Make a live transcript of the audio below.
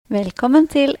Velkommen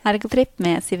til Ergotrip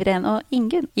med Siveren og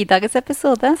Ingunn. I dagens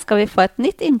episode skal vi få et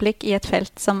nytt innblikk i et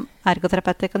felt som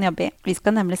ergoterapeuter kan jobbe i. Vi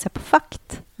skal nemlig se på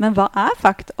fakt. Men hva er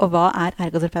fakt, og hva er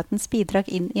ergoterapeutens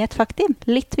bidrag inn i et faktteam?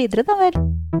 Litt videre da vel.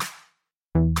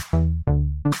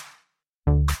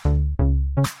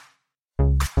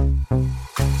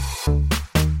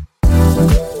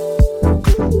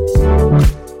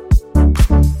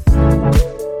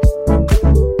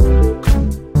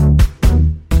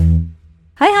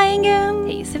 Hei Ingunn!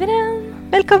 Hei Siveren!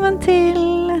 Velkommen til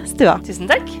stua. Tusen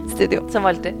takk. Studio. Som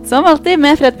alltid. Som alltid,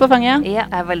 med Fred på fanget. Jeg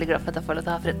er veldig glad for at jeg får lov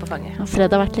til å ha Fred på fanget.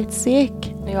 Fred har vært litt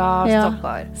syk. Ja,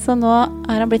 stakkar. Så nå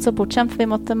er han blitt så bortskjemt, for vi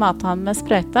måtte mate han med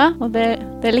sprøyta. Og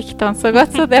det likte han så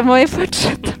godt, så det må vi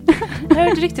fortsette. Jeg har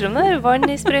hørt rykter om det. Vann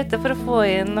i sprøyte for å få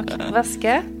inn nok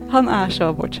væske. Han er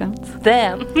så bortskjemt. Det er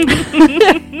han.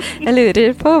 Jeg lurer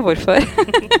på hvorfor.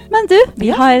 Men du, vi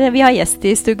har gjest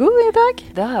i stugo i dag.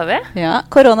 Det har vi. Ja,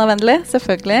 koronavennlig,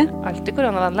 selvfølgelig. Alltid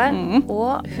koronavennlig.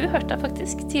 Og hun hørte jeg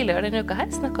faktisk tidligere denne uka her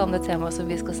snakket om det temaet som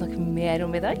vi skal snakke mer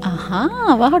om i dag.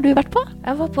 Aha, hva har du vært på?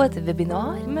 Jeg var på et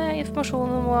webinar med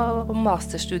informasjon om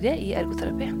masterstudiet i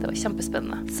ergoterapi. Det var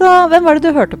kjempespennende. Så hvem var det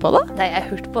du hørte på da? Nei, jeg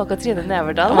hørte på Katrine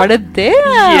Neverdal. Var det det?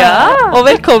 Ja! Og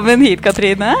velkommen hit,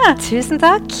 Katrine. Tusen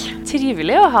takk.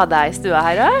 Trivelig å ha deg i stua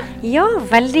her, da. Ja,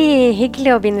 veldig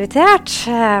hyggelig å bli invitert.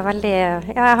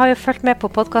 Jeg har jo fulgt med på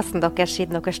podcasten deres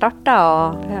siden dere startet,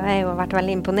 og jeg har jo vært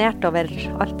veldig imponert over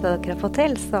alt det dere har fått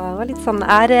til, så det var litt sånn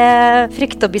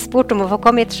ærefrykt å bli spurt om å få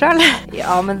komme hit selv.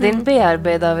 Ja, men den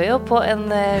bearbeidet vi jo på en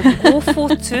god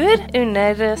fottur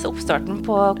under oppstarten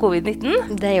på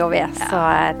covid-19. Det gjør vi, så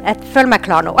jeg føler meg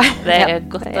klar nå. Det er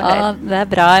godt å høre. Ja, det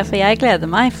er bra, for jeg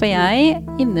gleder meg, for jeg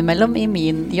innimellom i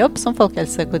min jobb som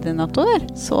folkehelsekoordinator,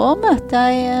 så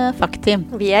møter jeg faktteam.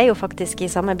 Vi er jo faktisk i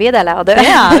samme bydel, og du. Det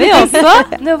er vi også.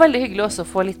 Det er jo veldig hyggelig også å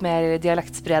få litt mer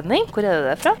dialektspredning. Hvor er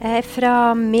det fra? Jeg er fra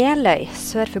Meløy,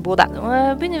 sør for Bodø. Nå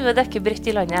begynner vi å dekke bredt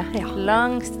i landet. Ja.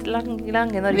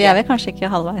 Lange Norge. Vi er vel kanskje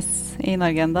ikke halvveis i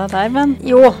Norge enda der, men...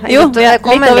 Jo, vi er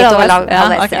kommet litt over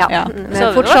halvveis. Ja. Så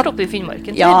har vi vært oppe i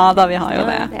Finnmarken. Ja, da vi har jo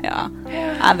det. Ja.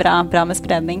 Det er bra med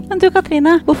spredning. Men du,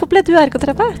 Katrine, hvorfor ble du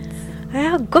ergoterapeut?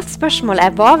 Ja, godt spørsmål.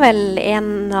 Jeg var vel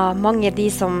en av mange de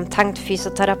som tenkte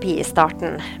fysioterapi i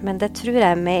starten. Men det tror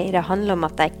jeg mer handler om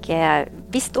at jeg ikke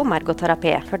visste om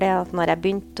ergoterapi. For det at når jeg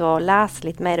begynte å lese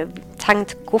litt mer og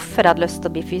tenkte hvorfor jeg hadde lyst til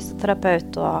å bli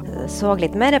fysioterapeut og så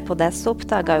litt mer på det, så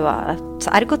oppdaget jeg jo at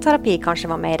ergoterapi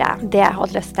kanskje var mer det jeg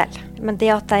hadde lyst til. Men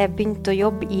det at jeg begynte å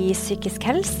jobbe i psykisk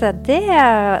helse, det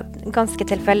er ganske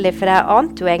tilfeldig, for jeg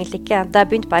ante jo egentlig ikke, da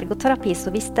jeg begynte på ergoterapi, så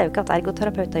visste jeg jo ikke at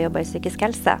ergoterapeuter jobber i psykisk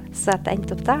helse. Så at jeg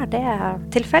endte opp der, det er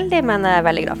tilfeldig, men jeg er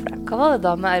veldig glad for det. Hva var det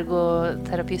da med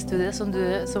ergoterapistudiet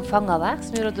som fanget deg,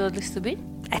 som gjorde at du hadde lyst til å begynne?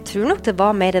 Jeg tror nok det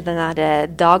var mer den der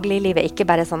dagliglivet, ikke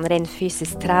bare sånn ren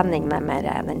fysisk trening, men mer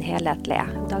den helhetlige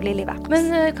dagliglivet. Men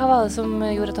hva var det som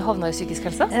gjorde at du havnet i psykisk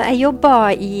helse? Jeg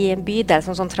jobbet i bydel,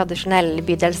 som sånn tradisjonell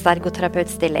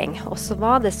bydelsergoterapeutsstilling, og så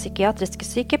var det psykiatriske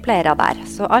sykepleiere der.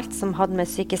 Så alt som hadde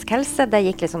med psykisk helse, det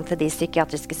gikk liksom til de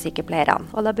psykiatriske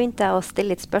sykepleierne. Og da begynte jeg å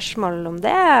stille litt spørsmål om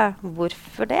det.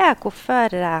 Hvorfor det?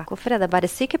 Hvorfor er det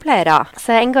bare sykepleiere?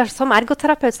 Så som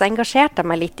ergoterapeut så engasjerte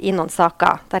jeg meg litt i noen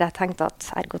saker, der jeg tenkte at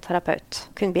ergoterapeut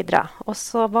kunne bidra. Og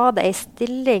så var det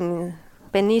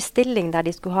en ny stilling der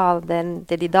de skulle ha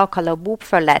det de da kaller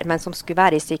bopfølger, men som skulle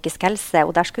være i psykisk helse,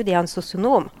 og der skulle de ha en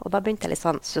sosionom. Og da begynte jeg litt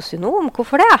sånn, sosionom,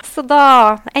 hvorfor det? Så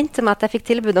da endte det med at jeg fikk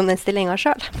tilbud om den stillingen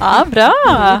selv. Ja, bra!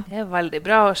 Det er veldig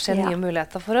bra å se nye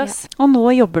muligheter for oss. Ja. Og nå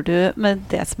jobber du med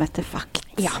det som heter fakt.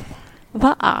 Ja.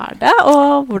 Hva er det,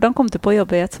 og hvordan kom du på å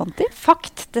jobbe i et sånt team?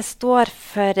 FACT, det står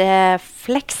for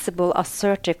Flexible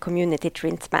Assertive Community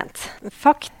Treatment.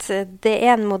 FACT, det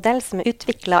er en modell som er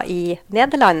utviklet i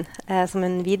Nederland, som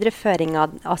en videreføring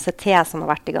av ACT som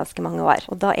har vært i ganske mange år.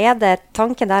 Og da er det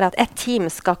tanken der at et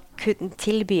team skal kunne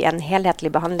tilby en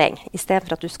helhetlig behandling, i stedet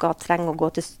for at du skal trenge å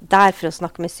gå der for å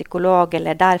snakke med psykolog,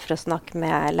 eller der for å snakke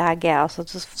med lege. Altså,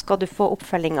 så skal du få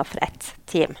oppfølginger for ett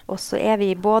team. Og så er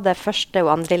vi både første-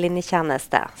 og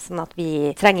andrelinjetjeneste, sånn at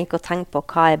vi trenger ikke å tenke på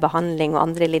hva er behandling og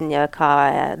andrelinje, hva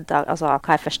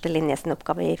er førstelinje sin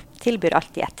oppgave. Vi tilbyr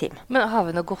alltid ett team. Men har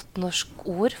vi noe godt norsk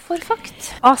ord for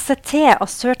fakt? ACT,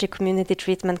 Assertive Community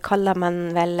Treatment, kaller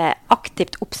man vel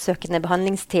aktivt oppsøkende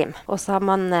behandlingsteam. Og så har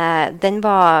man, den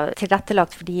var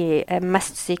tilrettelagt for de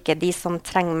mest syke, de som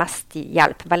trenger mest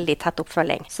hjelp, veldig tett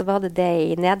oppfølging. Så var det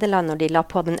i Nederland når de la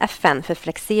på den F-en for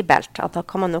fleksibelt, at da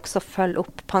kan man også følge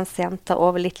opp pasienter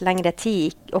over litt lengre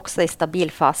tid, også i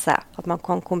stabil fase. At man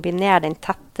kan kombinere den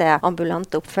tette direkte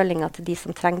ambulante oppfølginga til de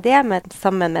som trenger det,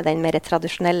 sammen med den mer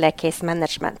tradisjonelle case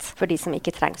management for de som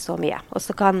ikke trenger så mye. Og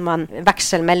så kan man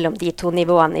veksle mellom de to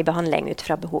nivåene i behandling ut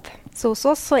fra behov. Så hos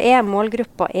oss så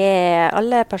målgruppa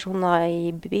alle personer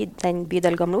i den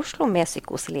bydel Gamle Oslo med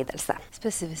psykoselidelse.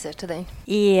 Spesifisert til den.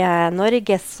 I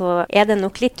Norge så det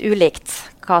nok litt ulikt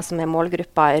hva som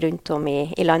målgruppa rundt om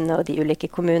i landet og de ulike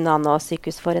kommunene og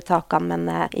sykehusforetakene,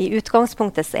 men i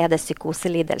utgangspunktet så det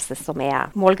psykoselidelse som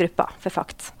målgruppa for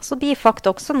FACT. Så blir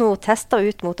FACT også nå testet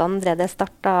ut mot andre. Det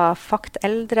startet FACT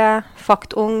eldre,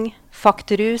 FACT ung,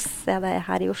 FACT rus det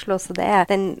her i Oslo, så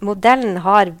den modellen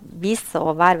har vist seg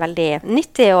å være veldig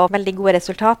nyttig og veldig gode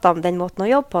resultater om den måten å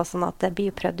jobbe på, sånn at det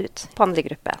blir prøvd ut på andre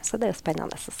grupper. Så det jo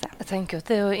spennende å se. Jeg tenker at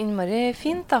det jo innmari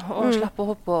fint da, å slippe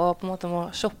å hoppe og på en måte må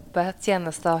shoppe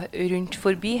tjenester rundt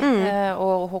forbi,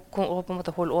 og på en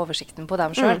måte holde oversikten på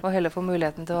dem selv, og heller få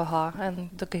muligheten til å ha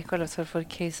dere kaller det for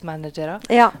case managere,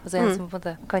 altså en som på en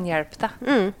måte kan hjelpe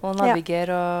deg, og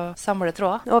navigere og samle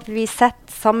tråder. Og vi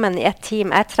setter sammen i et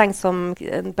team. Jeg trenger som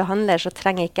behandler, så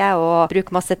trenger ikke jeg å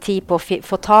bruke masse tid på å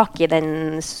få tak i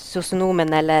den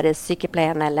sosionomen eller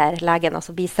sykepleieren eller legen.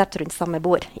 Altså vi setter rundt samme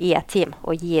bord i et team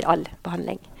og gir all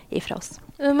behandling ifra oss.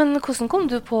 Men hvordan kom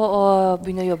du på å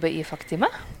begynne å jobbe i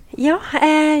FACT-teamet? Ja,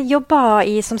 jeg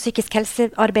jobbet som psykisk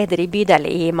helsearbeider i bydel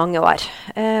i mange år.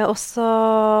 Og så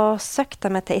søkte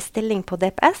jeg meg til en stilling på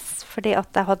DPS, fordi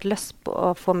at jeg hadde lyst på å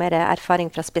få mer erfaring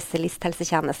fra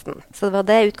spesialisthelsetjenesten. Så det var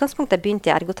det utgangspunktet jeg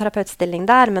begynte i ergoterapeutstilling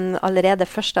der, men allerede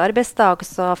første arbeidsdag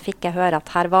så fikk jeg høre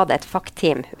at her var det et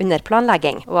FACT-team under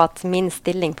planlegging, og at min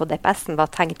stilling på DPS-en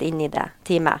var tenkt inn i det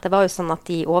teamet. Det var jo sånn at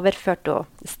de overførte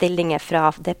stillinger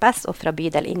fra DPS og fra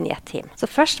bydel inn i et team.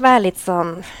 Så først var jeg litt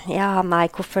sånn,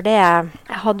 hvorfor det?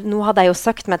 Nå hadde jeg jo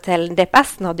søkt meg til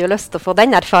DPS-en, hadde jo lyst til å få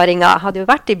den erfaringen. Jeg hadde jo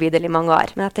vært i bydel i mange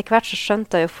år. Men etter hvert så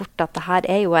skjønte jeg jo fort at det her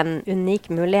jo en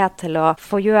unik mulighet til å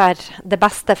få gjøre det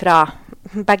beste fra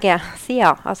begge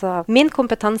sider. Altså, min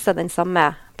kompetanse er den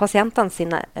samme. Pasientene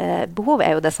sine behov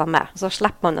jo det samme. Så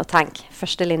slipper man å tenke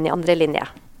første linje, andre linje.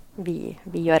 Vi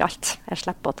gjør alt. Jeg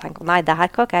slipper å tenke, nei, det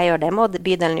her kan ikke jeg gjøre, det må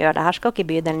bydelen gjøre, det her skal ikke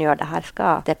bydelen gjøre, det her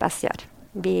skal DPS gjøre.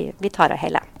 Vi tar det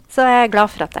hele. Så jeg glad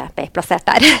for at jeg ble plassert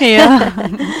der. Ja.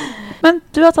 Men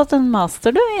du har tatt en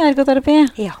master i ergoterapi,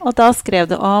 og da skrev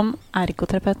du om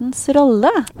ergoterapeutens rolle.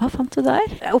 Hva fant du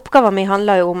der? Oppgaven min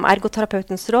handler jo om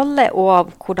ergoterapeutens rolle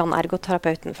og hvordan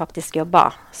ergoterapeuten faktisk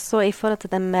jobber. Så i forhold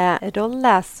til det med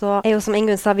rolle, så jo som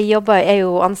Ingunn sa, vi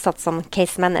jo ansatt som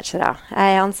case managere.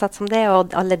 Jeg ansatt som det,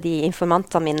 og alle de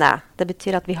informantene mine. Det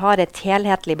betyr at vi har et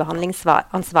helhetlig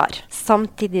behandlingsansvar.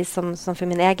 Samtidig som for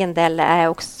min egen del jeg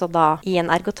også da i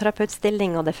en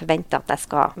ergoterapeutstilling, og det forventer at jeg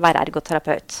skal være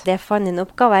ergoterapeut. Det fant en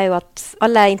oppgave jo at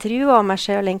alle intervjuer, og meg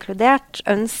selv inkludert,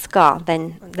 ønsker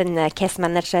den case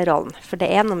manager-rollen. For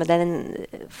det noe med den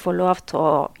får lov til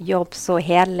å jobbe så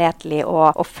helhetlig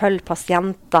og følge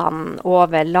pasientene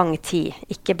over lang tid.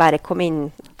 Ikke bare komme inn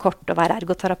kort og være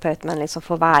ergoterapeut, men liksom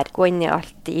få gå inn i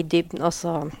alt i dybden, og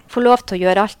så få lov til å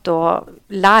gjøre alt og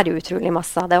lære utrolig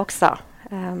masse av det også.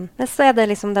 Men så det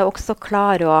liksom det også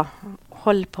klare å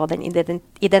holde på den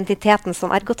identiteten som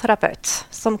ergoterapeut,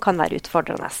 som kan være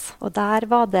utfordrende. Og der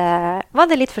var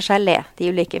det litt forskjellig,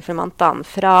 de ulike informantene.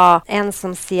 Fra en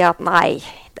som sier at nei,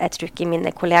 jeg tror ikke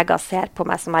mine kollegaer ser på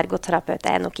meg som ergoterapeut,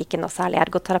 jeg nok ikke noe særlig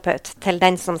ergoterapeut, til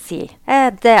den som sier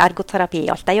det ergoterapi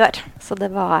i alt jeg gjør. Så det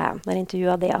var, når jeg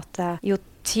intervjuet det, at jo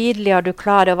tydeligere du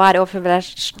klarer å være overfor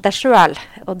deg selv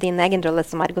og din egen rolle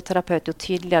som ergoterapeut, jo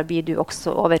tydeligere blir du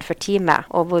også overfor teamet,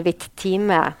 og hvorvidt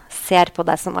teamet ser på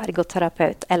deg som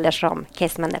ergoterapeut eller som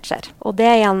case manager. Og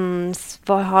det igjen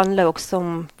handler jo også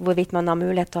om hvorvidt man har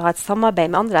mulighet til å ha et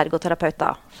samarbeid med andre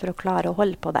ergoterapeuter for å klare å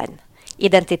holde på den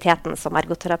identiteten som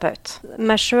ergoterapeut.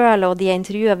 Meg selv og de jeg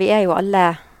intervjuer, vi jo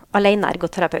alle alene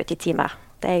ergoterapeut i teamet.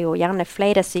 Det jo gjerne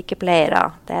flere sykepleiere,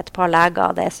 det et par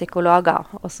leger, det psykologer.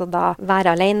 Og så da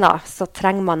være alene, så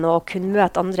trenger man å kunne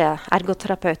møte andre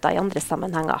ergoterapeuter i andre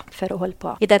sammenhenger for å holde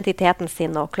på identiteten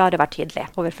sin og klare å være tydelig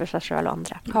overfor seg selv og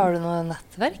andre. Har du noe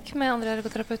nettverk med andre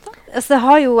ergoterapeuter? Så jeg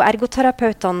har jo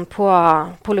ergoterapeutene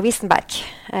på Lovisenberg,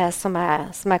 som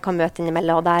jeg kan møte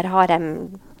innimellom, og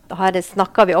der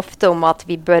snakker vi ofte om at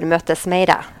vi bør møtes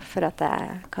mer for at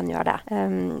jeg kan gjøre det.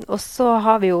 Og så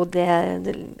har vi jo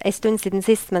en stund siden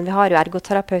sist, men vi har jo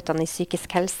ergoterapeutene i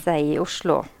psykisk helse i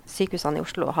Oslo, sykehusene i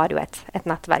Oslo har jo et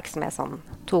nettverk som sånn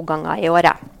 2 ganger i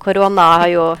året. Korona har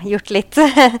jo gjort litt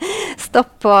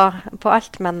stopp på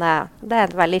alt, men det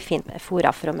et veldig fint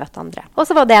fora for å møte andre. Og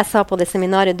så var det jeg sa på det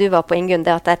seminaret du var på, Ingunn,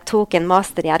 det at jeg tok en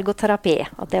master i ergoterapi.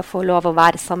 At det å få lov å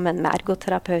være sammen med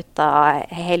ergoterapeuter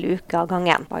hele uka av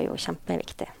gangen var jo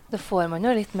kjempeviktig. Da får man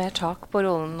jo litt mer tak på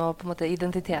rollen og på en måte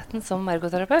identiteten som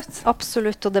ergoterapeut.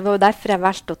 Absolutt, og det var jo derfor jeg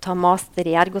valgte å ta master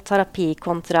i ergoterapi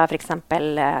kontra for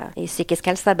eksempel i psykisk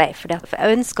helsearbeid. For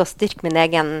jeg ønsker å styrke min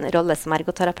egen rolle som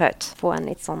ergoterapeut. Få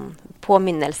en litt sånn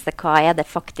påminnelse, hva det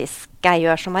faktisk jeg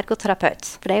gjør som ergoterapeut.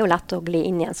 For det jo lett å gli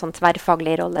inn i en sånn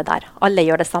tverrfaglig rolle der alle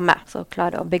gjør det samme. Så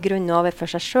klare å begrunne overfor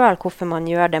seg selv hvorfor man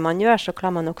gjør det man gjør, så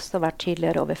klarer man også å være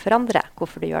tydeligere overfor andre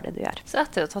hvorfor du gjør det du gjør. Så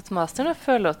etter å ha tatt masteren,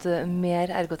 føler du at du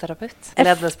mer ergoterapeut?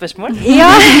 Ledende spørsmål? Ja,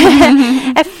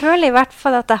 jeg føler i hvert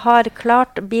fall at jeg har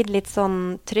klart å bli litt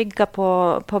sånn trygga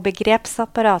på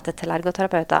begrepsapparatet til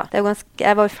ergoterapeuter.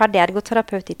 Jeg var jo ferdig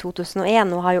ergoterapeut i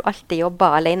 2001 og har jo alltid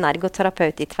jobbet alene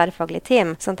ergoterapeut i tverrfaglig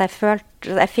team, sånn at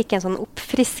jeg fikk en sånn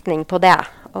oppfriskning på det.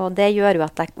 Og det gjør jo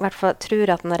at jeg i hvert fall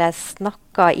tror at når jeg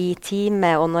snakker i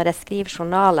time og når jeg skriver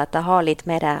journal, at jeg har litt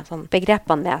mer sånn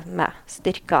begrepene med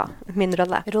styrker min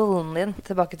rolle. Rollen din,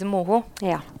 tilbake til Moho.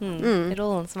 Ja.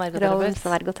 Rollen som ergoterapeut. Rollen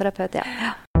som ergoterapeut,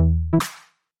 ja.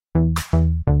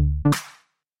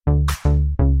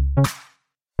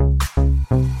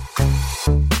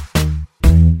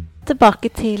 Tilbake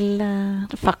til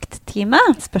fakttime.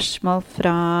 Spørsmål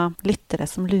fra lyttere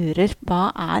som lurer.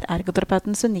 Hva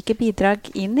ergoterapeutens unike bidrag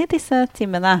inn i disse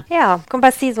timene? Ja, kan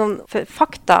bare si sånn,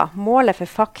 målet for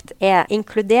fakt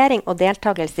inkludering og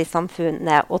deltakelse i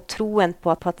samfunnet, og troen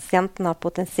på at pasienten har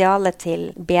potensial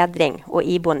til bedring og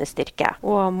iboende styrke.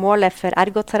 Og målet for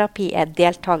ergoterapi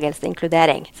deltakelse og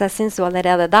inkludering. Så jeg synes jo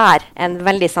allerede der en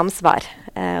veldig samsvar.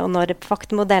 Og når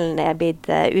faktmodellen blitt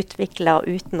utviklet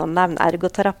uten å nevne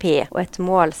ergoterapi, og et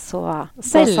mål så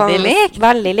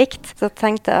veldig likt, så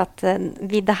tenkte jeg at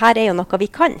det her jo noe vi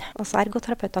kan. Altså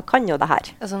ergoterapeuter kan jo det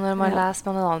her. Altså når man leser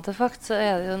manualen til fakt, så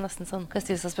det jo nesten sånn, kan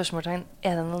stille seg spørsmålstegn,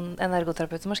 det en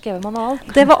ergoterapeut som har skrevet manual?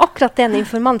 Det var akkurat det en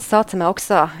informant sa til meg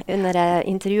også under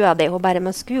intervjuet det, og bare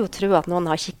man skulle jo tro at noen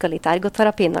har kikket litt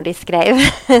ergoterapi når de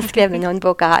skrev den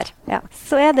håndboka her. Ja.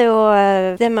 Så det jo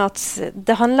det med at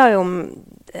det handler jo om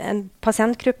en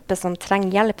pasientgruppe som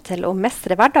trenger hjelp til å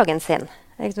mestre hverdagen sin.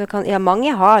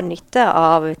 Mange har nytte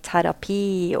av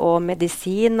terapi, og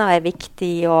medisiner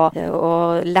viktig, og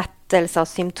lettelse av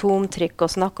symptomtrykk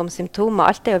og snakke om symptomer.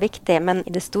 Alt jo viktig, men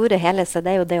i det store hele så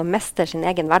det jo det å mestre sin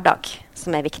egen hverdag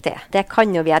som viktig. Det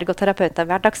kan jo vi ergoterapeuter.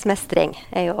 Hverdagsmestring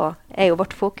jo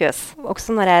vårt fokus.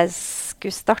 Også når jeg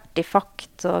skulle starte i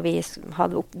fakt, og vi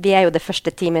jo det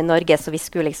første teamet i Norge, så vi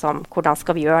skulle liksom, hvordan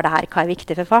skal vi gjøre det her, hva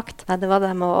viktig for fakt? Nei, det var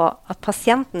det med at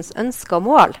pasientens ønsker og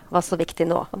mål var så viktig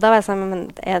nå. Og da var jeg sånn, men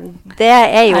det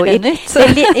jo... det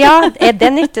nytt? Ja, det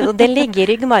nytt, og det ligger i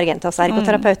ryggmargen til oss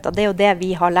ergoterapeuter. Det jo det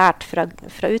vi har lært fra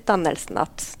utdannelsen,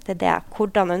 at det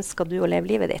hvordan ønsker du å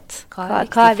leve livet ditt? Hva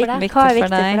viktig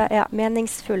for deg? Ja,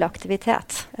 meningsfull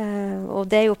aktivitet. Og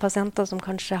det jo pasienter som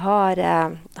kanskje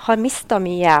har mistet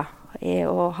mye,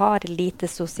 og har lite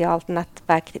sosialt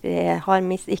nettverk, har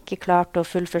ikke klart å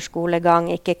fullføre skolegang,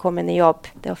 ikke kommet i jobb.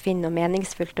 Det å finne noe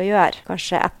meningsfullt å gjøre.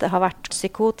 Kanskje etter å ha vært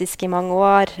psykotisk i mange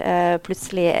år,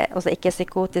 plutselig altså ikke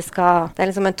psykotisk, det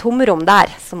liksom en tomrom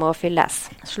der som må fylles.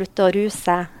 Slutte å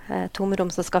ruse, tomrom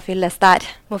som skal fylles der.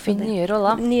 Må finne nye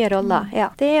roller. Nye roller, ja.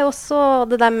 Det også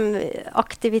det der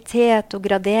aktivitet og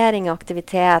gradering av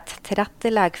aktivitet,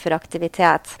 tilrettelegg for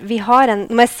aktivitet. Nå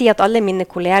må jeg si at alle mine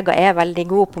kollegaer veldig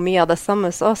gode på mye av det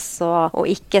samme som oss, og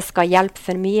ikke skal hjelpe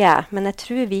for mye. Men jeg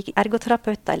tror vi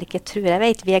ergoterapeuter, eller ikke tror, jeg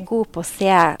vet vi gode på å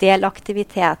se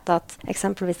delaktivitet, at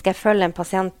eksempelvis skal jeg følge en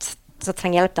pasient som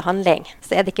trenger hjelp til handling,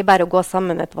 så det ikke bare å gå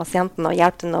sammen med pasienten og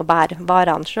hjelpe den å bære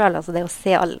varene selv. Altså det å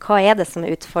se hva det som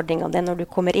utfordringen. Det når du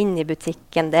kommer inn i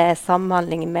butikken, det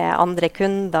samhandling med andre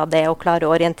kunder, det å klare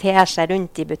å orientere seg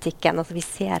rundt i butikken. Altså vi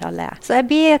ser alle. Så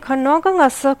noen ganger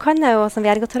så kan jeg jo, som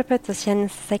vi ergoterapeuter, kjenne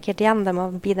sikkert igjen det med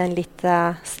å bli den litt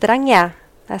strenge.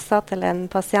 Jeg sa til en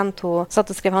pasient, hun satt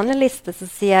og skrev handleliste, så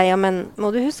sier jeg, ja, men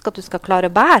må du huske at du skal klare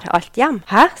å bære alt hjem?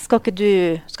 Hæ? Skal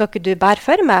ikke du bære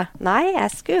for meg? Nei,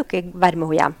 jeg skulle jo ikke være med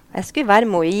henne hjem. Jeg skulle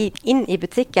være med henne inn i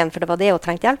butikken, for det var det hun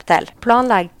trengte hjelp til.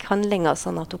 Planlegg handlinger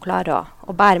sånn at hun klarer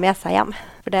å bære med seg hjem.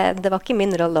 For det var ikke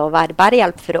min rolle å være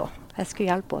bærehjelp for henne. Jeg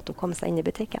skulle hjelpe henne til å komme seg inn i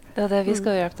butikken. Det er det vi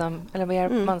skal hjelpe dem, eller vi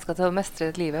hjelper mennesker til å mestre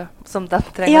et livet som de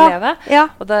trenger å leve. Ja.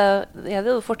 Og det er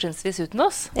det jo fortrinnsvis uten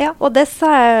oss. Ja, og det sa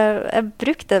jeg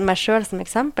brukte meg selv som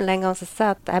eksempel en gang, så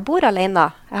sa jeg at jeg bor alene,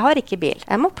 jeg har ikke bil.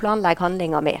 Jeg må planlegge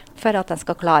handlinga mi for at jeg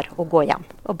skal klare å gå hjem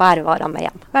og bære varene med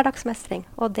hjem. Hverdagsmestring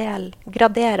og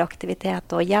gradere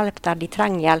aktivitet og hjelp der de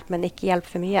trenger hjelp, men ikke hjelp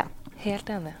for mye. Helt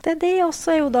enig. Det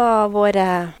også er jo da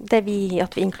at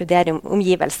vi inkluderer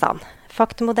omgivelsene.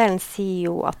 Faktamodellen sier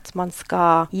jo at man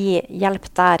skal gi hjelp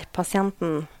der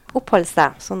pasienten oppholder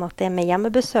seg, sånn at det med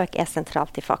hjemmebesøk er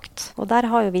sentralt i FACT. Og der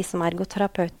har jo vi som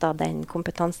ergoterapeuter den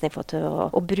kompetansen i forhold til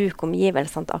å bruke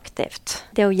omgivelsene aktivt.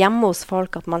 Det er jo hjemme hos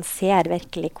folk at man ser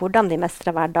virkelig hvordan de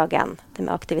mestrer hverdagen, det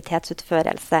med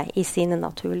aktivitetsutførelse i sine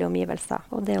naturlige omgivelser.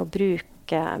 Og det å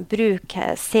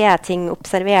se ting,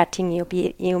 observere ting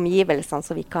i omgivelsene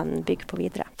så vi kan bygge på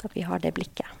videre. At vi har det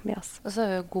blikket med oss. Og så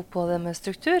er vi gode på det med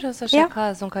struktur, og så se hva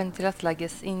som kan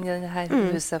tilrettelegges inn i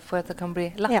denne huset for at det kan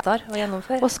bli lettere å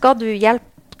gjennomføre. Og skal du hjelpe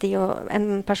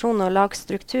en person å lage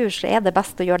struktur, så er det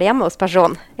best å gjøre det hjemme hos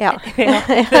personen. Ja.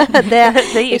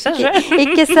 Det gir seg selv.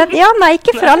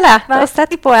 Ikke for alle. Å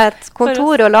sette på et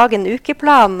kontor og lage en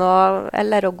ukeplan,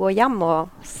 eller å gå hjem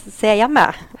og se hjemme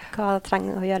hva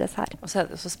trenger å gjøres her. Og så er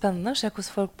det så spennende å se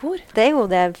hvordan folk bor. Det er jo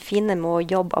det fine med å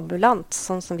jobbe ambulant,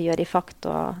 sånn som vi gjør i FACT.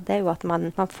 Og det er jo at man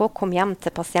får komme hjem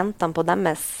til pasientene på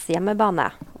deres hjemmebane,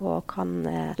 og kan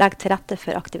legge til rette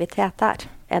for aktivitet der.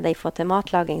 Er det i forhold til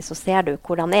matlaging, så ser du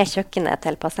hvordan er kjøkkenet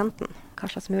til pasienten. Hva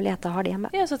slags muligheter har de hjemme?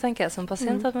 Ja, så tenker jeg som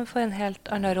pasient at man får en helt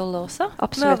annen rolle også.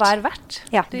 Absolutt. Med å være vert.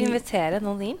 Ja. Du inviterer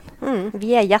noen inn.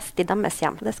 Vi er gjest i deres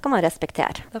hjem. Det skal man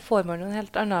respektere. Da får man jo en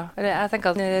helt annen. Jeg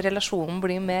tenker at relasjonen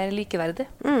blir mer likeverdig.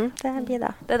 Det blir det.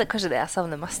 Det er kanskje det jeg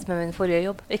savner mest med min forrige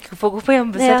jobb. Ikke få gå på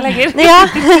hjemmebesøk lenger. Ja.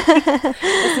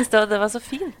 Jeg synes det var så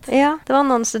fint. Ja, det var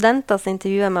noen studenter som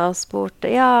intervjuet meg og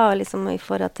spurte, liksom i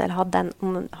forhold til,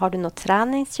 har du noe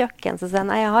treningskjøkken? Så sier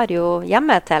jeg, nei, jeg har jo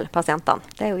hjemme til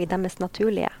pasientene. Det er jo i deres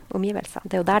naturlige omgivelser.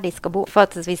 Det er jo der de skal bo. For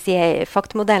at vi sier i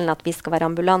FACT-modellen at vi skal være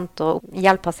ambulant og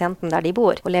hjelpe pasienten der de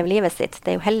bor og leve livet sitt.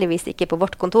 Det er jo heldigvis ikke på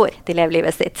vårt kontor de lever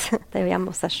livet sitt. Det er jo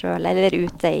hjemme hos seg selv eller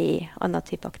ute i annen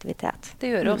type aktivitet.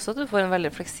 Det gjør jo også at du får en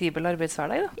veldig fleksibel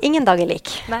arbeidshverdag da. Ingen dag er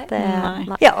lik. Nei.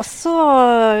 Nei. Ja, og så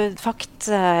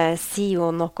FACT sier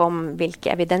jo noe om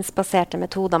hvilke evidensbaserte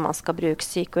metoder man skal bruke.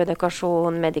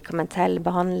 Psykoedukasjon, medikamentell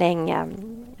behandling,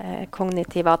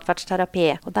 kognitiv atferdsterapi.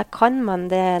 Og der kan man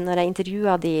det, når jeg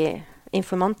intervjuer de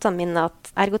informantene mine, at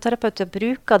ergoterapeuter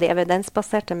bruker de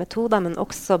evidensbaserte metoder, men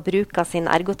også bruker sin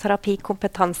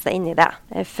ergoterapikompetanse inn i det.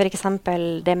 For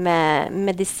eksempel det med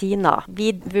medisiner.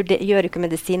 Vi gjør ikke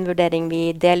medisinvurdering,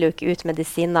 vi deler jo ikke ut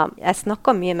medisiner. Jeg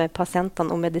snakker mye med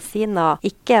pasientene om medisiner.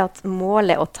 Ikke at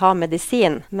målet er å ta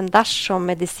medisin, men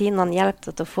dersom medisinene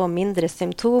hjelper til å få mindre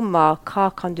symptomer, hva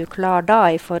kan du klare da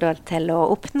i forhold til å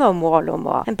oppnå mål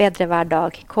om en bedre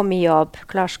hverdag, komme i jobb,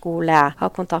 klare skole,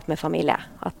 ha kontakt med familie.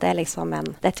 At det er liksom det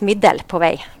er et middel på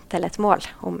vei til et mål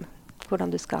om hvordan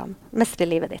du skal mestre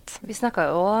livet ditt. Vi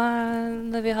snakket jo,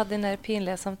 når vi hadde den der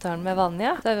pinlige samtalen med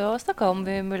Vanja, da har vi også snakket om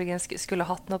vi muligens skulle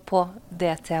hatt noe på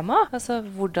det temaet. Altså,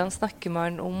 hvordan snakker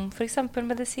man om for eksempel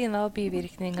medisiner og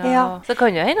bivirkninger? Ja. Så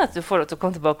kan jo hende at du får lov til å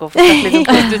komme tilbake og fortelle litt om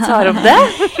hvordan du tar om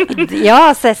det. Ja,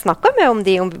 så jeg snakker med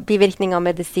om bivirkninger av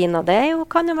medisiner. Det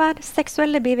kan jo være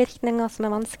seksuelle bivirkninger som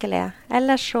er vanskelige.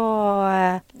 Eller så,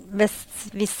 hvis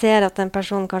vi ser at en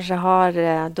person kanskje har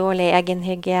dårlig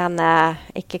egenhygiene,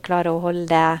 ikke klarer å holde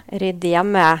det ryddig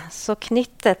hjemme, så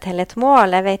knytte til et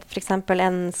mål. Jeg vet for eksempel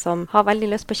en som har veldig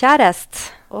lyst på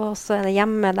kjæreste, og så er det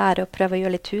hjemme der og prøve å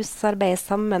gjøre litt husarbeid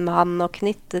sammen med han og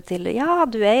knytte til,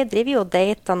 driver jo og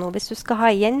dater nå. Hvis du skal ha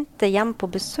en jente hjem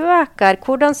på besøk her,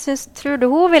 hvordan tror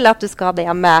du hun vil at du skal ha det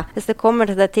hjemme? Hvis det kommer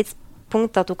til det tidspunktet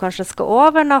at du kanskje skal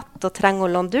overnatte og trenger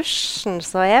å låne dusjen,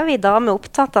 så er vi damer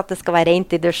opptatt av at det skal være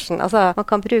rent i dusjen. Altså, man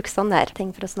kan bruke sånne ting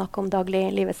for å snakke om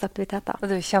dagliglivets aktiviteter. Og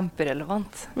det er jo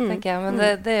kjemperelevant, tenker jeg. Men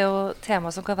det er jo tema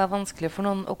som kan være vanskelig for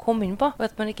noen å komme inn på, og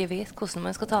at man ikke vet hvordan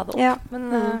man skal ta det opp. Ja.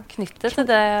 Men knytte til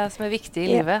det som er viktig i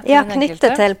livet. Ja,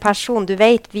 knytte til person. Du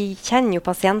vet, vi kjenner jo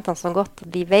pasientene så godt.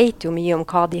 Vi vet jo mye om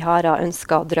hva de har av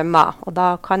ønsker og drømmer. Og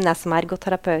da kan jeg som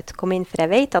ergoterapeut komme inn, for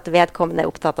jeg vet at vedkommende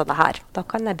er opptatt av det her. Da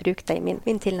kan jeg bruke det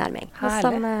min tilnærming.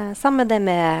 Samme det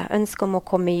med ønske om å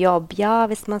komme i jobb. Ja,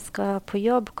 hvis man skal på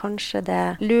jobb, kanskje det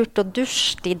er lurt å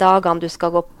dusje de dagene du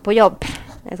skal gå på jobb.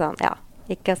 Sånn,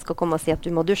 ikke skal komme og si at du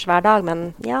må dusje hver dag,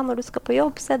 men når du skal på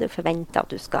jobb, så er det forventet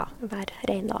at du skal være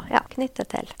ren og knytte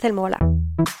til målet.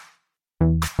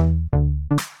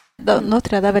 Nå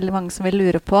tror jeg det veldig mange som vil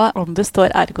lure på om det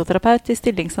står ergoterapeut i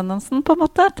stillingsannonsen på en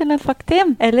måte til et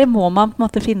faktteam, eller må man på en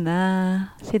måte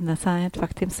finne seg et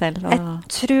faktteam selv?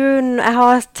 Jeg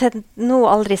har til nå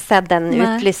aldri sett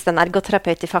utlyst en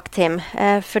ergoterapeut i faktteam,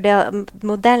 for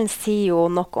modellen sier jo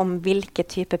nok om hvilke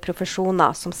type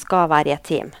profesjoner som skal være i et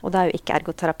team, og da er jo ikke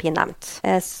ergoterapi nevnt.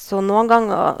 Så noen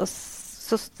ganger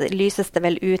så lyses det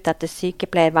vel ut etter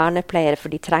sykepleier, vernepleiere, for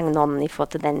de trenger noen i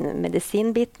forhold til den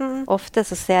medisinbiten. Ofte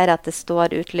så ser jeg at det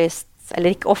står utlyst,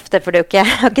 eller ikke ofte, for det er jo ikke,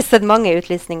 jeg har ikke sett mange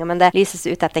utlysninger, men det lyses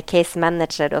ut etter case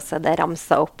manager, og så er det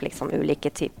ramset opp liksom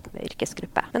ulike typer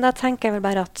yrkesgrupper. Men da tenker jeg vel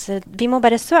bare at vi må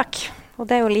bare søke. Og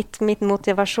det er jo litt min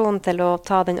motivasjon til å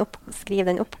skrive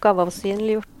den oppgaven og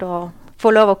synliggjort, og få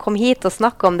lov å komme hit og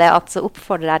snakke om det, at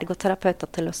oppfordrer ergoterapeuter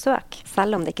til å søke,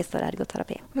 selv om det ikke står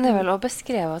ergoterapi. Men det er vel å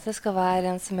beskrive at det skal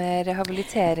være en som er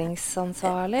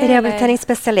rehabiliteringsansvarlig?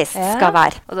 Rehabiliteringsspesialist skal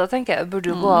være. Og da tenker jeg, burde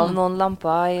du gå av noen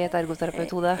lamper i et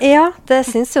ergoterapeuthode? Ja, det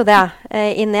synes jo det.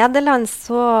 I Nederland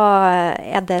så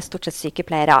er det stort sett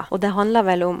sykepleiere, og det handler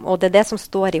vel om, og det er det som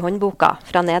står i håndboka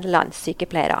fra Nederland,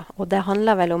 sykepleiere, og det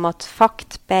handler vel om at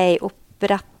FACT ble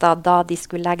oppretta da de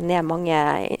skulle legge ned mange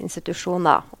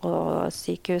institusjoner og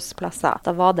sykehusplasser.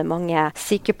 Da var det mange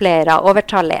sykepleiere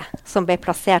overtallig som ble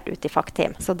plassert ut i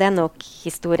faktteam. Så det er nok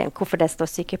historien, hvorfor det står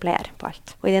sykepleier på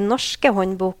alt. Og i den norske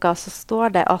håndboka så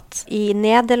står det at i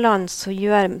Nederland så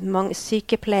gjør mange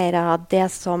sykepleiere det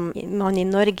som man i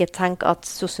Norge tenker at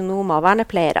sosionomer og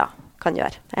vernepleiere kan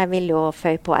gjøre. Jeg vil jo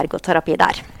føye på ergoterapi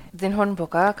der. Din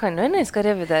håndboka kan jo den skal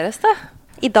revideres da?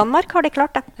 I Danmark har de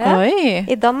klart det. Ja.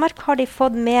 I Danmark har de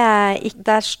fått med,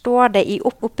 der står det i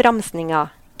oppramsninga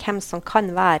hvem som kan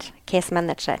være case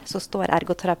manager, så står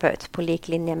ergoterapeut på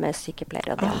lik linje med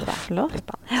sykepleiere og de andre.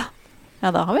 Flott. Ja,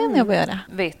 da har vi en jobb å gjøre.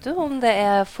 Vet du om det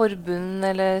er forbund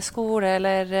eller skole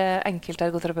eller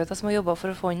enkeltergoterapeuter som har jobbet for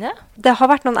å få inn det? Det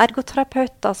har vært noen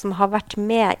ergoterapeuter som har vært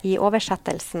med i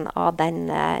oversettelsen av den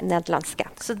nederlandske.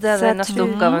 Så det er den neste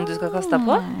oppgaven du skal kaste deg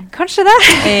på? Kanskje det.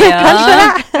 Ja. Kanskje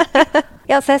det.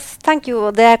 Ja, så jeg tenker jo,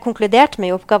 det jeg konkluderte med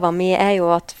i oppgaven min er jo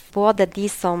at både de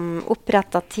som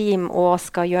oppretter team og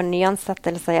skal gjøre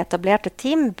nyansettelser i etablerte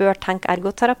team, bør tenke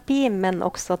ergoterapi, men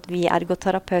også at vi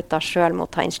ergoterapeuter selv må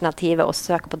ta initiativet og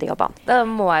søke på de jobbene. Da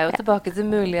må jeg jo tilbake til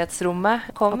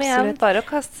mulighetsrommet. Kom Absolutt. igjen, bare å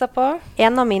kaste seg på.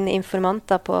 En av mine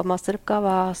informanter på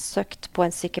masteroppgaven søkte på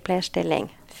en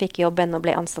sykepleierstilling, fikk jobben og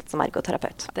ble ansatt som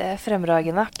ergoterapeut. Det er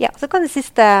fremragende. Ja, så kan det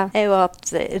siste er jo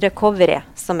at recovery,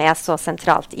 som er så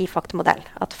sentralt i FACT-modell,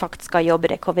 at FACT skal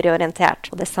jobbe recovery-orientert,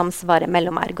 og det samsvaret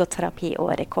mellom ergoterapi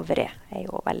og recovery er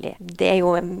jo det er jo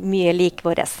mye lik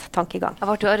vår tankegang. Jeg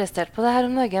ble jo arrestert på det her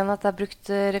om dagen at jeg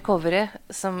brukte recovery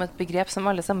som et begrep som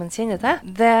alle sammen kjenner til.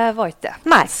 Det var ikke det.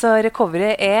 Nei. Så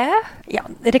recovery er? Ja,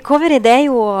 recovery det er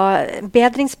jo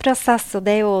bedringsprosess, og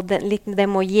det er jo det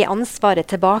må gi ansvaret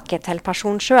tilbake til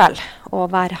personen selv,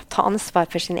 og ta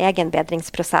ansvar for sin egen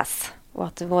bedringsprosess. Og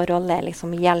at vår rolle er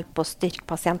liksom hjelp og styrke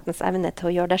pasientens evne til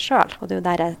å gjøre det selv. Og det er jo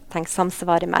der jeg tenker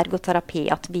samsvaret med ergoterapi,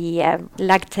 at vi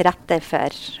legger til rette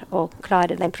for å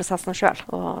klare den prosessen selv.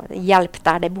 Og hjelp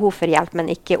der det er behov for hjelp, men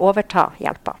ikke overta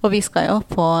hjelpa. Og vi skal jo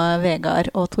på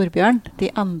Vegard og Torbjørn,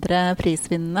 de andre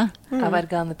prisvinnende. Av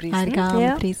Ergan-prisen.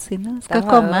 Ergan-prisvinnende skal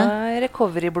komme. De har jo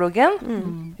recovery-bloggen.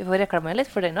 Vi får reklamere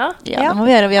litt for den da. Ja, det må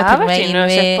vi gjøre. Vi har til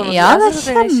og med Ja, det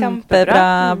er kjempebra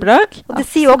blogg. Og det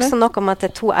sier jo også noe om at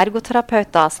det er 2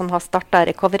 ergoterapeuter som har startet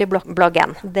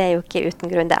recovery-bloggen. Det er jo ikke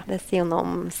uten grunn det. Det sier jo noe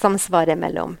om samsvaret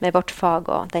med vårt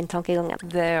fag og den tankegangen.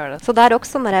 Det gjør det. Så der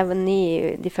også, når jeg var ny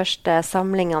i de første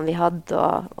samlingene vi hadde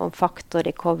om faktor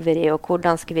recovery, og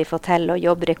hvordan skulle vi få til å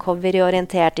jobbe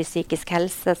recovery-orientert i psykisk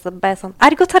helse, så bare sånn,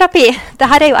 ergoterapi! Det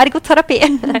her er jo ergoterapi!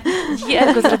 Gi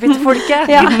ergoterapi til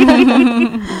folket! Ja.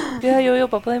 Vi har jo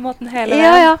jobbet på den måten hele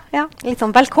veien. Ja. Litt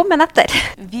sånn, velkommen etter!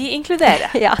 Vi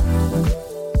inkluderer. Ja.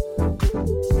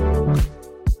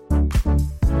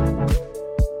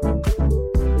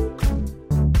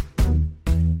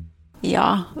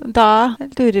 Ja, da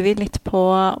lurer vi litt på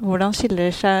hvordan skiller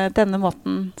seg denne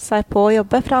måten seg på å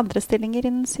jobbe fra andre stillinger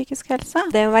innen psykisk helse?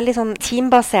 Det er jo veldig sånn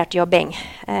teambasert jobbing.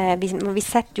 Vi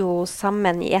setter jo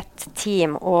sammen i et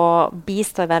team og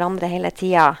bistår hverandre hele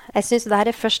tiden. Jeg synes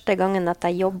dette er første gangen at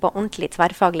jeg jobber ordentlig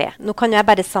tverrfaglig. Nå kan jeg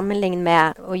bare sammenligne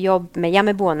med å jobbe med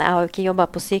hjemmeboende. Jeg har jo ikke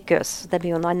jobbet på sykehus, det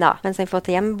blir jo noe annet. Mens jeg får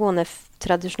til hjemmeboende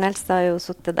tradisjonelt så har jeg jo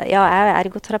suttet der. Ja, jeg er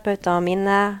ergoterapeut av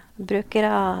mine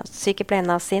brukere,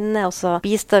 sykepleierne av sine, og så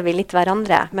bistår vi litt hverandre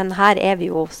hverandre, men her vi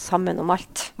jo sammen om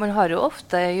alt. Man har jo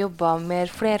ofte jobbet mer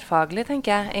flerfaglig,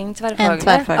 tenker jeg, enn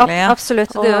tverrfaglig.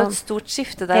 Absolutt. Så det jo et stort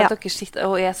skifte der at dere sitter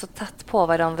og så tett på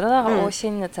hverandre da, og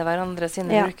kjenner til hverandre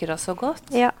sine brukere så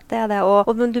godt. Ja, det det.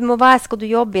 Og du må være, skal du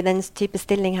jobbe i den type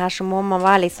stilling her, så må man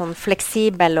være litt sånn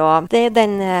fleksibel. Og det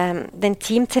den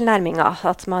teamtilnærminga,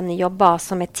 at man jobber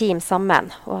som et team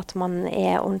sammen, og at man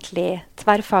ordentlig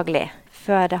tverrfaglig.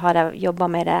 Før har jeg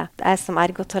jobbet med det. Jeg som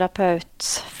ergoterapeut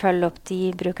følger opp de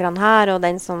brukerne her, og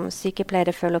den som sykepleier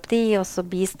følger opp de, og så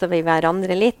bistår vi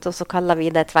hverandre litt, og så kaller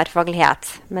vi det tverrfaglighet.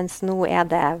 Mens nå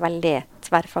det veldig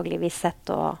tverrfaglig. Vi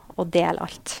sitter og deler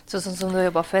alt. Så sånn som du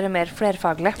jobber før, mer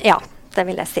flerfaglig? Ja, det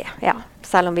vil jeg si. Ja.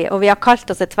 Selv om vi har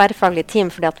kalt oss et tverrfaglig team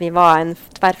fordi at vi var en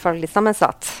tverrfaglig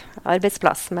sammensatt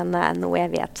arbeidsplass, men nå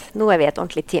vi et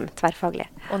ordentlig team, tverrfaglig.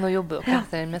 Og nå jobber dere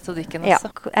etter metodikken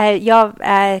også? Ja,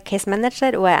 jeg case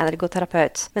manager og jeg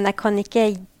ergoterapeut. Men jeg kan ikke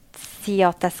si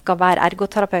at jeg skal være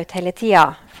ergoterapeut hele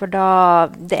tida, for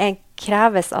da det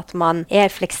kreves at man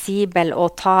fleksibel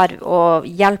og tar og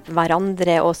hjelper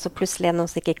hverandre, og så plutselig noen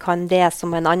som ikke kan det, så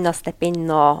må en annen steppe inn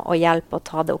og hjelpe å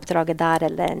ta det oppdraget der,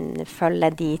 eller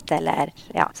følge dit, eller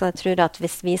Så jeg tror at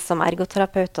hvis vi som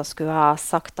ergoterapeuter skulle ha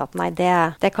sagt at nei,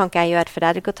 det kan ikke jeg gjøre for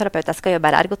ergoterapeut, jeg skal gjøre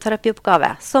bare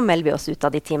ergoterapioppgave, så melder vi oss ut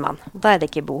av de timene. Da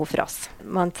det ikke behov for oss.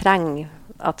 Man trenger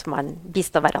at man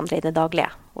bistår hverandre i det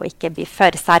daglige, og ikke blir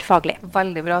for særfaglig.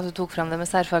 Veldig bra at du tok frem det med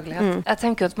særfaglighet. Jeg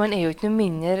tenker at man jo ikke noe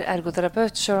mindre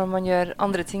ergoterapeut, selv om man gjør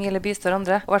andre ting eller bistår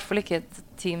andre. Og i hvert fall ikke et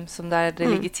team som der det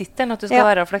ligger i tittelen, at du skal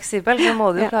være fleksibel, så må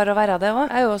du jo klare å være det også.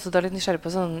 Jeg er jo også da litt nysgjerrig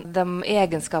på de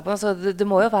egenskapene. Altså, det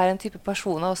må jo være en type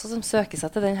personer også som søker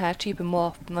seg til denne type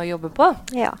måten å jobbe på.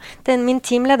 Ja, min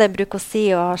teamleder bruker å si,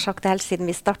 og har sagt det helt siden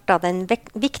vi startet, den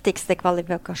viktigste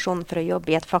kvalifikasjonen for å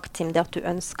jobbe i et fagteam, det at du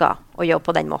ønsker å jobbe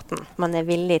på den måten. Man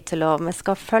villig til vi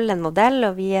skal følge en modell,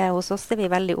 og hos oss vi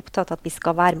veldig opptatt at vi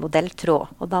skal være modelltro,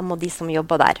 og da må de som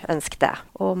jobber der ønske det.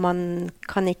 Og man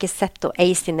kan ikke sette og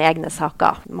eie sine egne saker.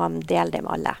 Man deler det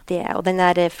med alle. Og den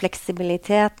der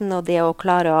fleksibiliteten og det å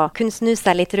klare å kunne snu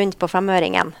seg litt rundt på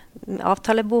femøringen.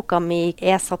 Avtaleboka mi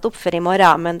satt opp for i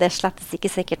morgen, men det slett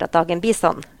ikke sikkert at dagen blir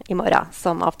sånn i morgen,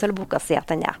 som avtaleboka sier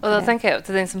at den Og da tenker jeg jo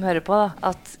til den som hører på,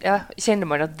 da, at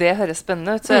kjenner man at det høres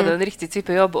spennende ut, så det jo en riktig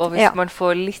type jobb, og hvis man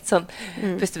får litt sånn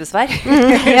pustebesvær,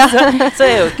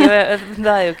 så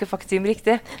da jo ikke fagteam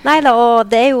riktig. Neida, og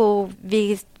det vi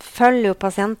følger jo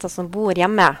pasienter som bor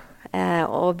hjemme,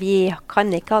 og vi kan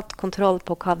ikke ha kontroll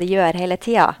på hva de gjør hele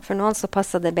tiden. For noen så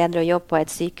passer det bedre å jobbe på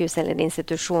et sykehus eller en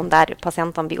institusjon der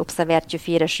pasientene blir observert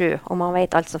 24/7, og man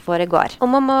vet alt som foregår.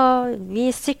 Og vi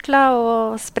sykler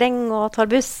og sprenger og tar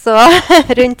buss og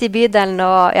rundt i bydelen,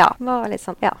 og var litt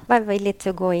sånn, var villig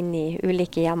til å gå inn i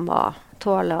ulike hjem og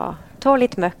tåle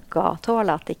litt møkk, og tåle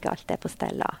at ikke alt på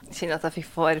stell. Jeg kjenner at jeg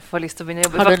får lyst til å begynne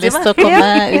å jobbe i fagteam. Har du lyst til å komme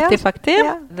ut i fagteam?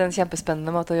 Ja. Det en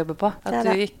kjempespennende måte å jobbe på. At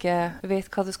du ikke vet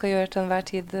hva du skal gjøre til enhver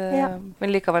tid,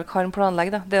 men likevel kan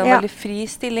planlegge. Da. Det er en veldig fri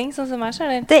stilling, sånn som jeg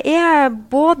ser det. Det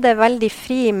både veldig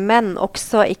fri, men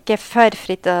også ikke for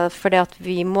fritt, fordi at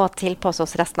vi må tilpasse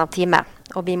oss resten av timen.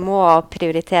 Og vi må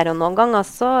prioritere, og noen ganger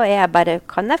så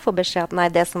kan jeg få beskjed at nei,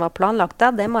 det som var planlagt da,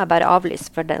 det må jeg bare avlyse,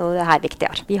 for det her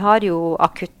viktigere. Vi har jo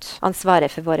akutt ansvaret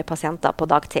for våre pasienter på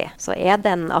dagtid. Så det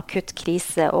en akutt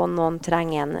krise, og noen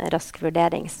trenger en rask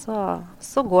vurdering,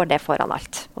 så går det foran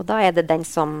alt. Og da det den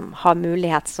som har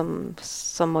mulighet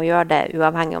som må gjøre det,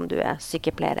 uavhengig om du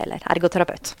sykepleier eller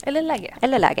ergoterapeut. Eller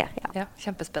lege. Ja,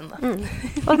 kjempespennende.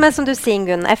 Men som du sier,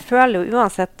 Ingunn, jeg føler jo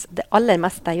uansett det aller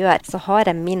meste jeg gjør, så har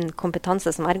jeg min kompetanse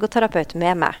som ergoterapeut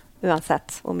med meg,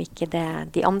 uansett. Om ikke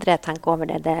de andre tenker over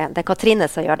det, det Katrine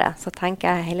som gjør det, så tenker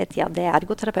jeg hele tiden det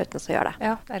ergoterapeuten som gjør det.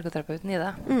 Ja, ergoterapeuten i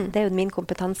det. Det jo min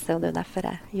kompetanse, og det derfor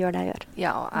jeg gjør det jeg gjør.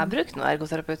 Ja, jeg bruker noe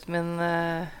ergoterapeut, men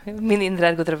min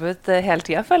indre ergoterapeut hele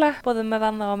tiden, føler jeg. Både med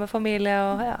venner og med familie,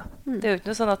 og det jo ikke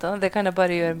noe sånn at det kan jeg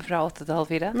bare gjøre fra 8 til halv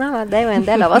 4. Nei, det jo en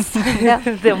del av oss.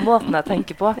 Det jo måten jeg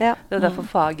tenker på. Det derfor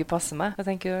faget passer meg. Jeg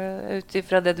tenker jo, ut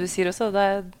fra det du sier også,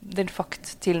 den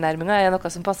fakttilnærmingen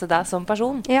noe som passer deg som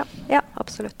person. Ja,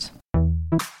 absolutt.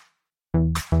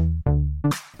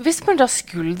 Hvis man da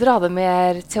skulle dra det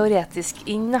mer teoretisk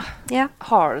inn,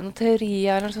 har du noen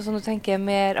teorier eller noe som du tenker er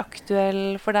mer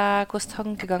aktuell for deg? Hvilke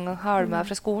tankeganger har du med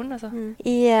fra skolen? Altså?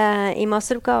 I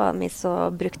masteroppgaven min så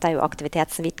brukte jeg jo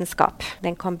aktivitetsvitenskap.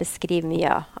 Den kan beskrive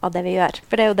mye av det vi gjør.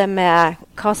 For det jo det med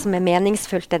hva som er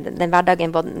meningsfullt, den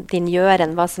hverdagen din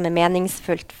gjøren, hva som er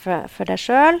meningsfullt for deg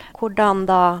selv. Hvordan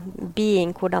da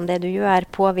hvordan det du gjør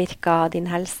påvirker din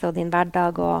helse og din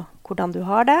hverdag, og hvordan du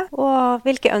har det, og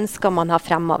hvilke ønsker man har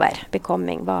fremover.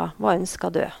 Becoming, hva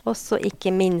ønsker du? Også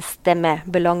ikke minst det med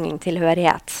belonging,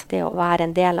 tilhørighet. Det å være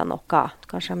en del av noe.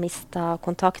 Kanskje har mistet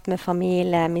kontakt med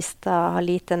familie, har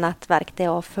lite nettverk. Det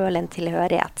å føle en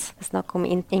tilhørighet. Snakk om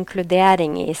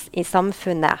inkludering i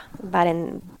samfunnet. Være en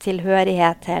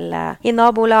tilhørighet til i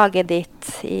nabolaget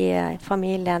ditt, i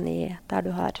familien, der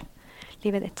du har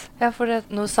livet ditt. Ja, for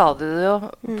nå sa du det jo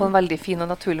på en veldig fin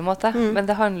og naturlig måte, men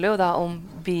det handler jo da om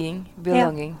being,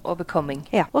 belonging og becoming.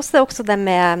 Ja, også det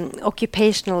med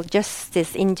occupational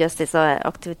justice, injustice og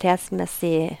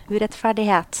aktivitetsmessig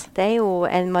urettferdighet. Det er jo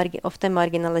ofte en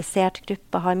marginalisert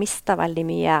gruppe, har mistet veldig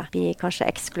mye, blir kanskje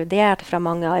ekskludert fra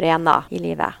mange arenaer i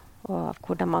livet. Og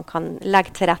hvordan man kan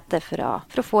legge til rette for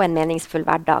å få en meningsfull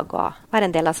hverdag og være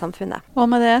en del av samfunnet. Og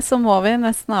med det så må vi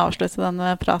nesten avslutte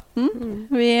denne praten.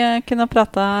 Vi kunne ha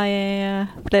pratet i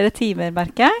flere timer,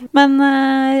 merker jeg. Men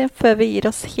før vi gir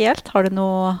oss helt, har du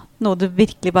noe du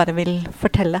virkelig bare vil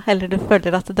fortelle? Eller du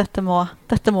føler at dette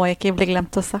må ikke bli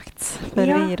glemt og sagt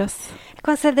før vi gir oss?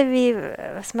 Kanskje det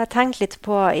som jeg tenkte litt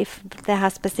på i det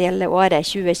her spesielle året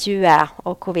 2020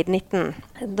 og covid-19,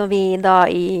 da vi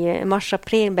i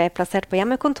mars-april ble plassert på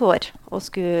hjemmekontor og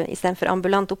skulle i stedet for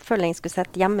ambulant oppfølging skulle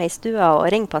sitte hjemme i stua og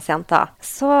ringe pasienter,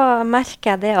 så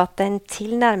merker jeg det at den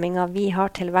tilnærmingen vi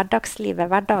har til hverdagslivet,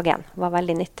 hverdagen, var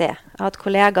veldig nyttig. Jeg hadde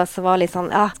kollegaer som var litt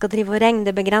sånn, skal drive og ringe,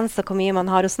 det begrenser hvor mye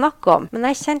man har å snakke om. Men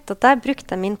jeg kjente at jeg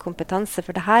brukte min kompetanse,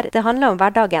 for det handler om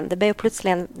hverdagen. Det ble jo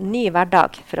plutselig en ny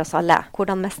hverdag for oss alle.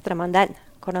 Hvordan mestrer man den?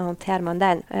 Hvordan håndterer man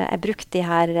den? Jeg brukte de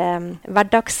her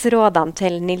hverdagsrådene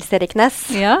til Nils Erik Næss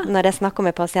når jeg snakker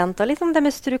med pasienter. Liksom det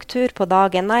med struktur på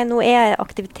dagen. Nei, nå er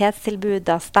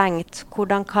aktivitetstilbudet stengt.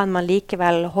 Hvordan kan man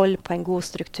likevel holde på en god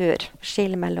struktur?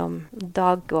 Skille mellom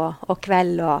dag og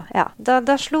kveld.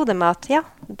 Da slo det meg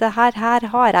at det her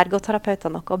har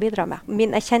ergoterapeuter noe å bidra med.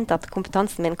 Jeg kjente at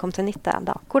kompetansen min kom til nytte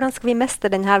da. Hvordan skal vi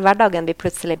mestre denne hverdagen vi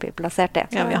plutselig blir plassert i?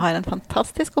 Ja, vi har en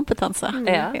fantastisk kompetanse. Så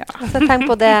jeg tenker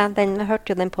på det, jeg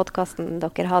hørte jo den podcasten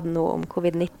dere hadde nå om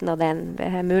covid-19 og den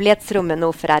mulighetsrommet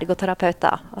nå for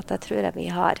ergoterapeuter, at jeg tror vi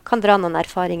kan dra noen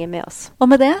erfaringer med oss.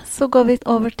 Og med det så går vi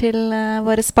over til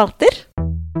våre spalter.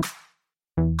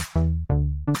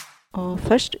 Og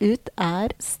først ut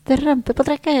er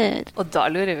strømpepåtrekker. Og da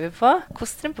lurer vi på, hvilken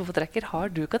strømpepåtrekker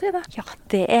har du, Katrine? Ja,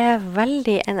 det er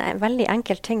en veldig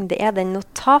enkel ting. Det er den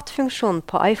notatfunksjonen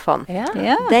på iPhone.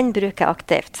 Ja. Den bruker jeg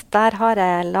aktivt. Der har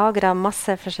jeg lagret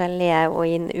masse forskjellige og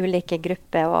i ulike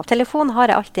grupper. Og telefonen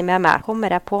har jeg alltid med meg.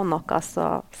 Kommer jeg på noe, så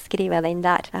skriver jeg den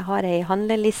der. Jeg har en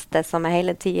handleliste som jeg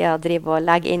hele tiden driver og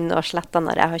legger inn og sletter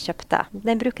når jeg har kjøpt det.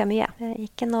 Den bruker jeg mye.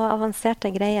 Ikke noe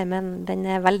avanserte greier, men den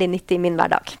er veldig nyttig i min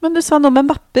hverdag. Men du sa noe med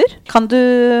mapper. Kan du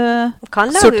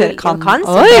sortere? Kan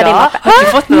sortere mapper. Har du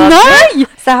fått med deg? Nei!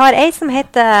 Så jeg har ei som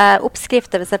heter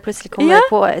oppskrifter. Hvis jeg plutselig kommer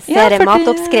på ser en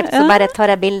matoppskrift, så bare tar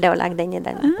jeg bildet og legger den i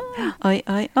den. Oi.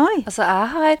 Altså,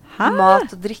 jeg har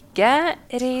mat og drikke,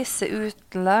 reise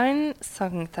utenland,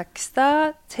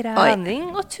 sangtekster,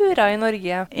 trening og turer i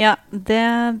Norge. Ja,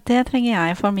 det trenger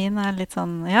jeg, for min er litt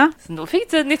sånn, Så nå fikk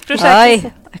du et nytt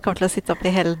prosjekt. Jeg kommer til å sitte opp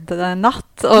i hele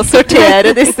natt og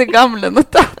sortere disse gamle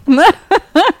notatene.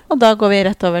 Og da går vi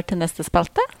rett over til neste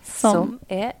spalte, som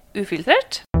er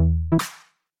ufiltrert.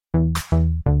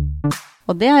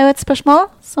 Og det er jo et spørsmål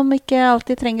som ikke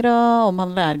alltid trenger å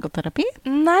omhandle ergoterapi.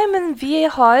 Nei, men vi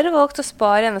har valgt å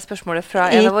spare ene spørsmålet fra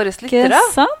en av våre lyttere.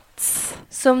 Ikke sant?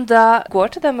 Som da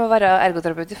går til det med å være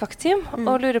ergoterapeut i FACT-team,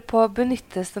 og lurer på,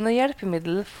 benyttes det noe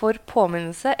hjelpemiddel for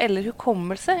påminnelse eller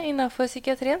hukommelse innenfor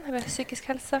psykiatrien eller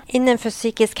psykisk helse? Innenfor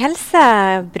psykisk helse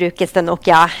brukes det nok,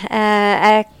 ja.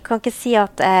 Jeg kan ikke si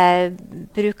at jeg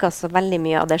bruker så veldig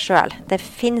mye av det selv. Det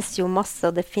finnes jo masse,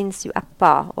 og det finnes jo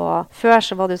apper. Og før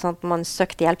så var det jo sånn at man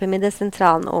søkte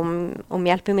hjelpemiddelsentralen om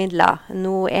hjelpemidler.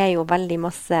 Nå er jo veldig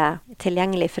masse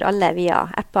tilgjengelig for alle via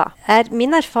apper.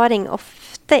 Min erfaring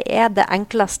ofte er det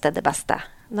enkleste det beste.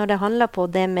 Når det handler på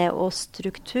det med å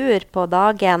struktur på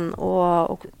dagen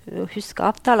og huske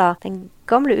avtaler, den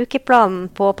gamle ukeplanen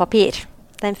på papir,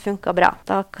 den funker bra.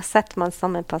 Da setter man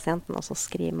sammen pasienten, og så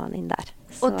skriver man inn der.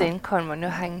 Og den kan man jo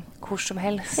henge hvor som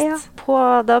helst. Ja,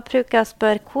 da bruker jeg å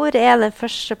spørre, hvor er den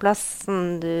første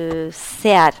plassen du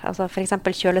ser? Altså for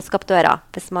eksempel kjøleskapdøra.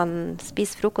 Hvis man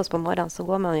spiser frokost på morgenen, så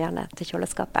går man gjerne til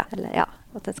kjøleskapet. Eller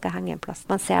at den skal henge en plass.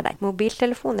 Man ser den.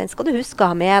 Mobiltelefonen, den skal du huske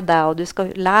å ha med deg, og du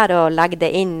skal lære å legge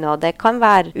det inn, og det kan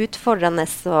være utfordrende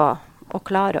og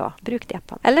klare å bruke de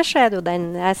appene. Ellers så er det jo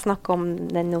jeg snakker om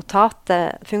den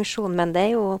notatfunksjonen, men det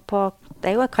er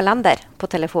jo en kalender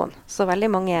på telefon, så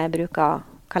veldig mange bruker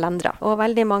kalendere. Og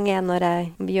veldig mange, når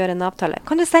jeg gjør en avtale,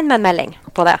 kan du sende meg en melding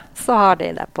på det? Så har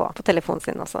de det på telefonen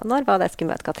sin også. Når var det jeg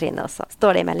skulle møte Katrine, og så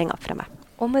står det i meldingen fra meg.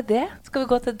 Og med det skal vi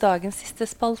gå til dagens siste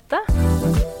spalte.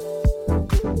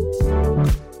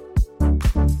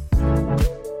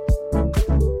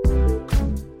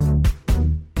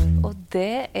 Og det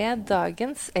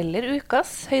dagens eller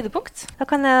ukas høydepunkt.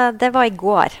 Det var i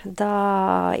går.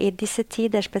 Da, i disse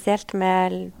tider, spesielt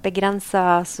med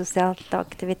begrenset sosial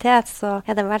aktivitet, så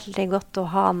det veldig godt å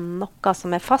ha noe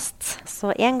som fast.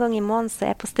 Så en gang i måneden så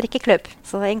jeg på strikkeklubb.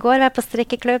 Så i går var jeg på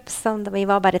strikkeklubb, vi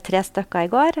var bare 3 stykker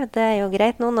i går. Det jo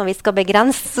greit nå når vi skal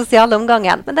begrense sosiale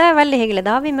omgangen. Men det veldig hyggelig.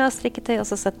 Da har vi med oss strikketøy, og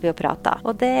så sitter vi og prater.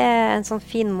 Og det en sånn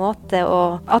fin måte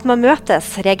at man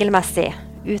møtes regelmessig,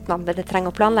 uten at det trenger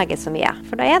å planlegge så mye.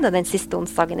 For da det den siste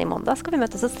onsdagen i måneden. Da skal vi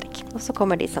møtes og strikke. Og så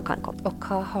kommer de som kan komme. Og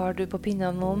hva har du på pinnene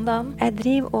nå om dagen? Jeg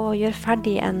driver og gjør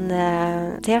ferdig en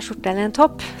t-skjorte eller en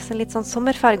topp. Så litt sånn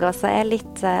sommerfarger, så jeg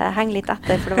henger litt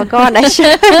etter. For det var garn jeg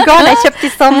kjøpte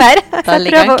i sommer. Da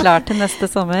ligger den klar til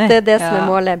neste sommer. Det det som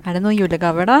målet. Det noen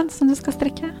julegaver da, som du skal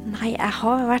strikke? Nei, jeg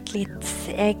har vært litt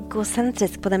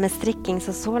egosentrisk på det med strikking,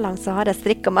 så langt så har jeg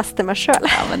strikket mest til meg selv.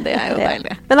 Ja, men det jo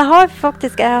deilig. Men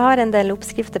jeg har en del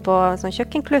oppskrifter på sånn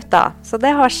kjøkkenkluter. Så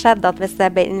det har skjedd at hvis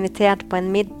jeg ble invitert på en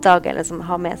middag, eller som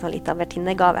har med sånn litt av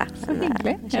vertinnegave,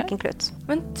 en kjøkkenklut.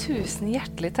 Men tusen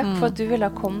hjertelig takk for at du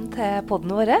ville komme til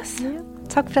podden vår. Ja.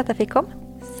 Takk for at jeg fikk komme.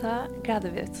 Så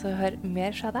gleder vi oss til å høre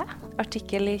mer fra deg.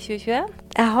 Artikkel i 2021.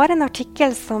 Jeg har en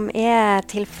artikkel som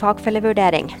til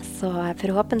fagfellevurdering, så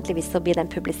forhåpentligvis så blir den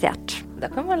publisert. Da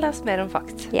kan man lese mer om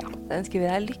fakt. Ja. Da ønsker vi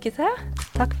deg lykke til.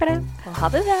 Takk for det. Og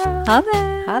ha det bra. Ha det.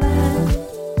 Ha det.